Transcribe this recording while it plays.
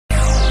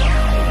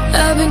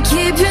I've been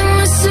keeping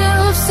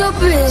myself so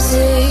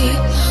busy,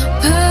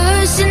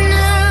 pushing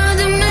out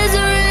the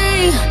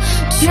misery,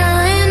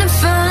 trying to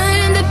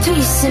find the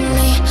peace in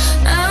me.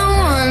 I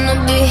wanna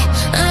be,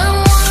 I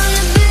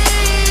wanna be,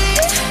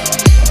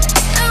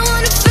 I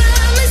wanna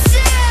find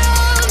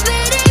myself,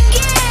 but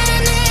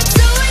again it's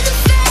always a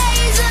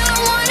phase. I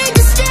wanted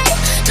to stay,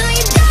 no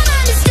you don't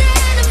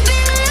understand. I've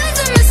been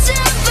losing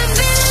myself, I've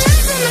been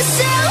losing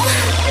myself.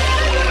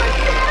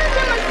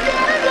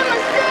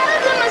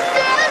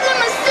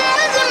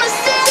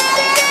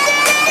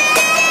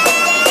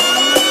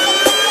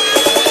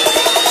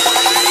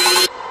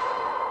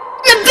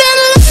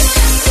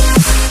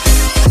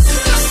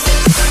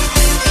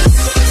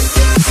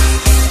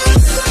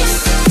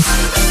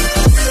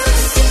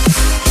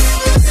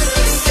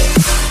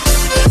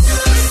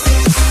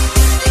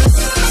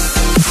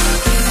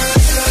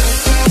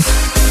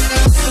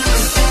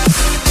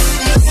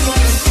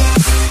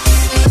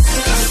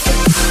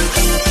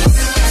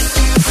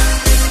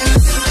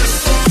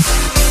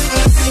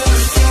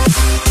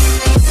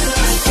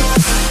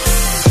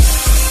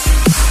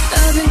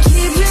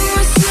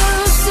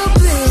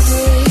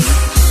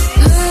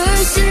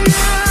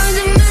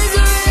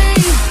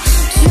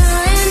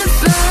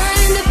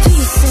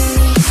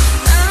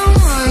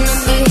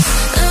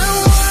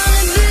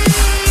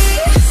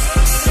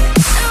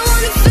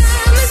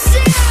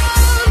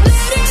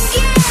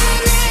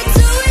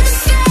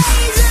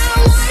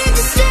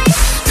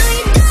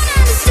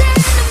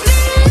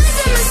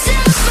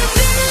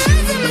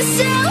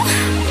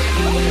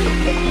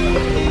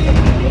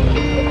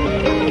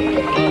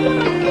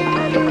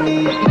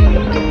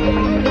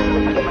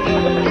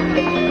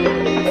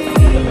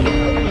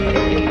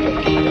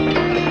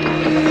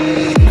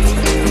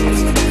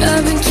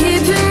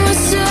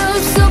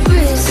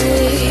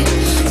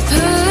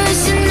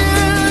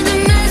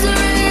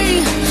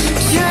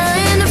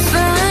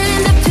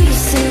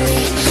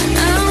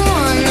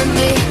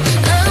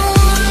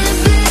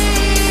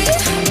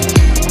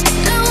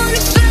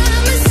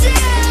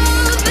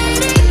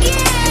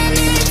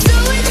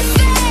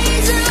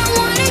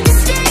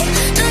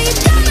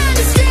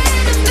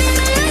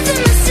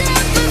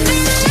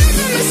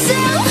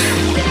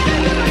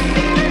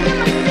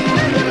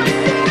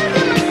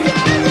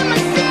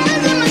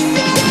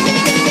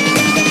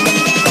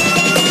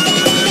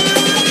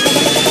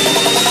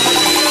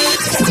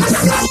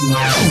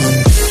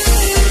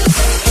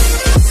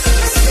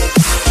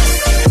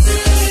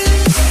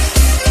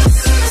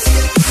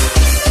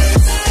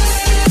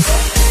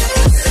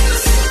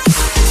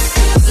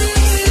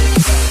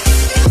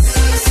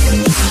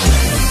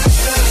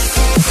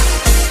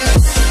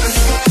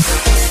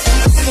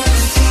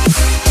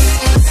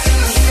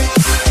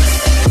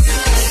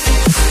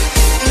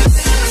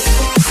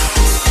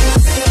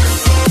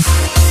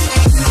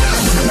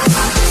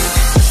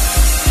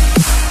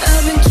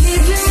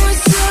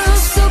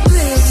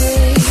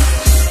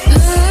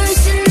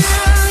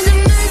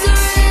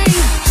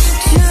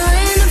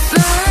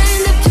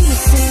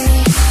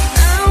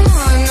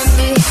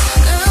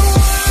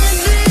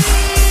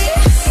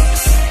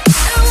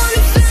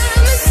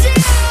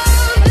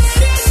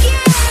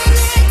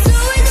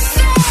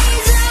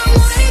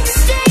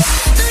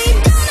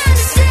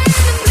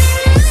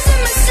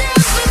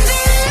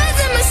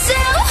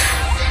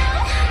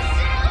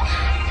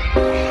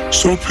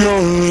 So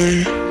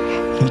purely,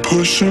 I'm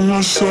pushing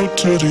myself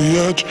to the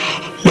edge,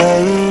 not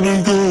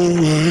letting go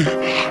away.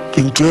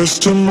 Been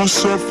testing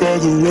myself by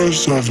the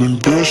worst. I've been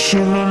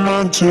pushing my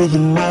mind to the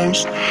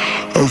most.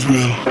 I've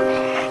been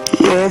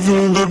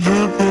loving the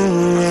people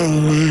around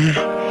me,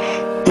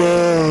 but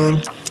I'm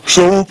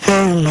so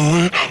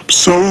paranoid, I'm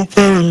so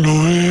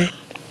paranoid,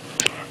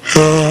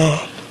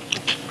 yeah.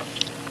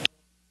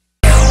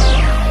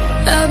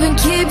 I've been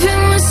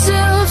keeping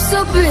myself so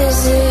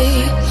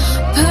busy,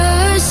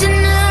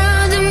 pushing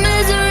out the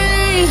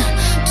misery,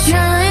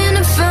 trying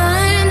to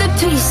find the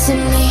peace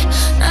in me.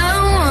 I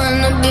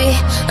wanna be,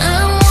 I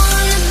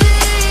wanna be,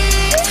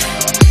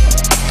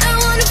 I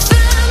wanna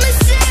find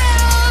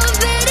myself,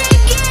 but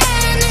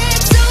again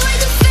it's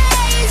always a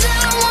phase.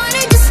 I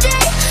wanted to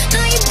stay, no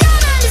you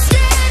don't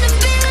understand. I've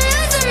been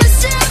losing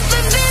myself,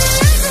 I've been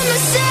losing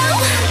myself.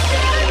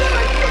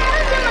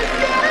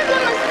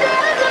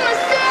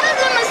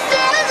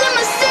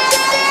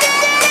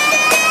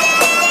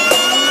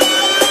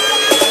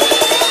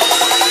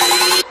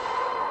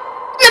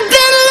 I've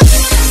been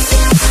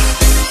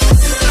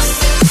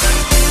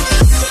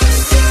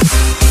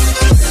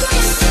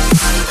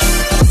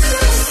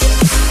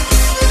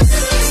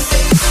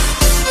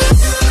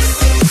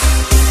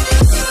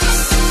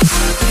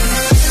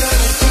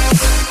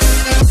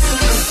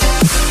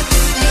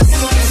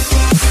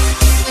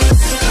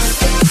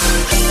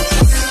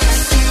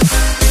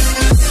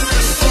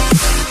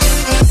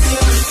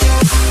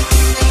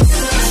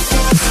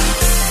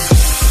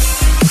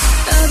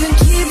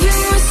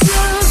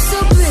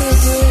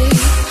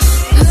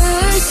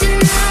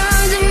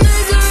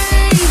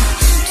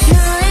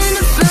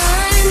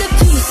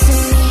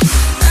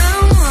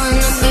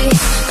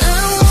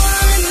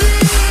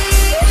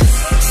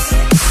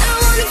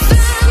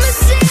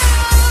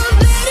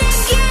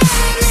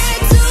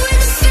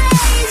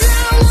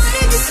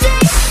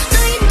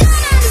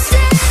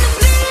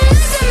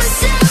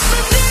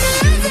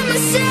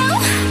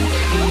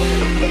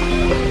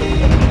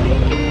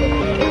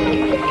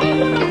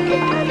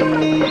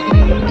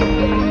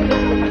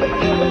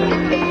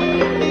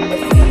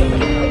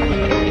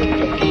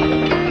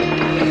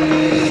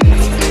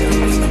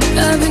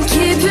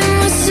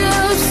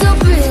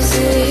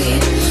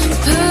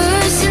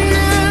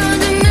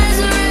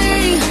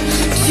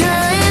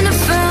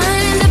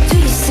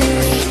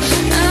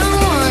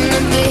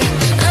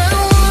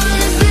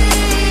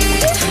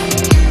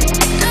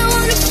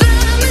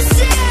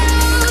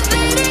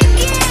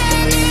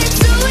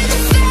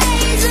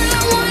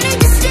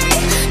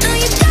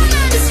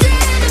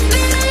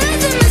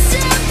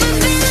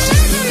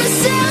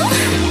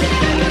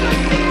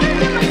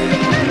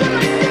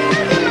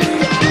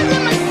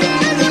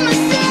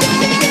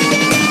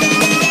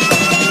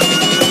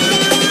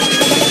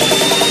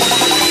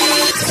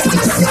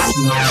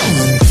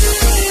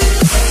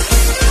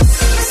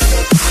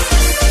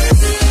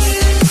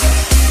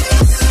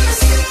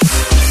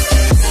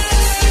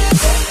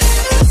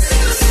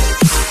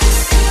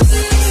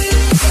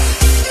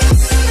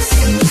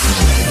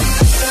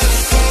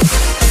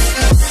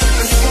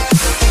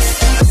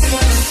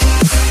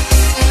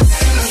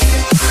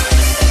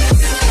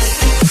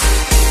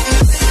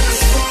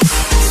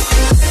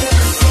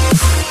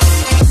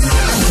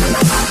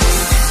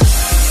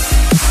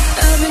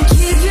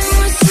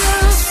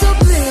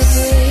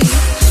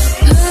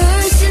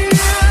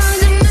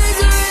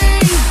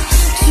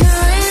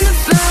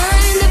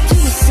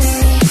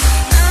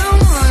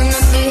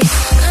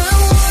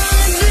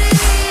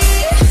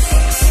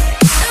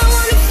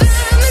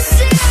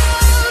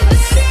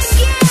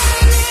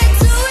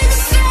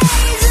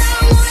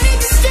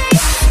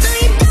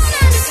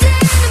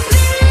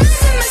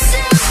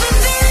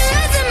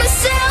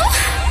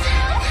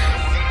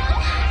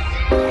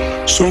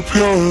So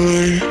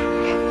purely,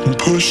 I'm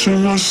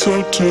pushing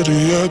myself to the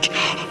edge,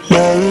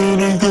 not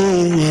letting go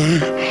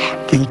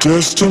away. Been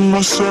testing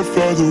myself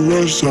by the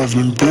worst. I've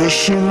been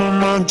pushing my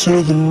mind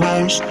to the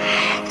most.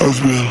 I've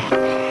been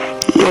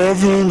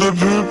loving the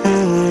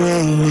people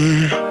around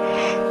me,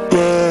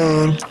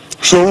 but I'm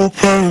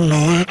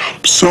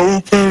so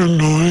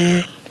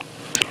paranoid,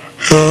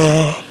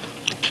 yeah.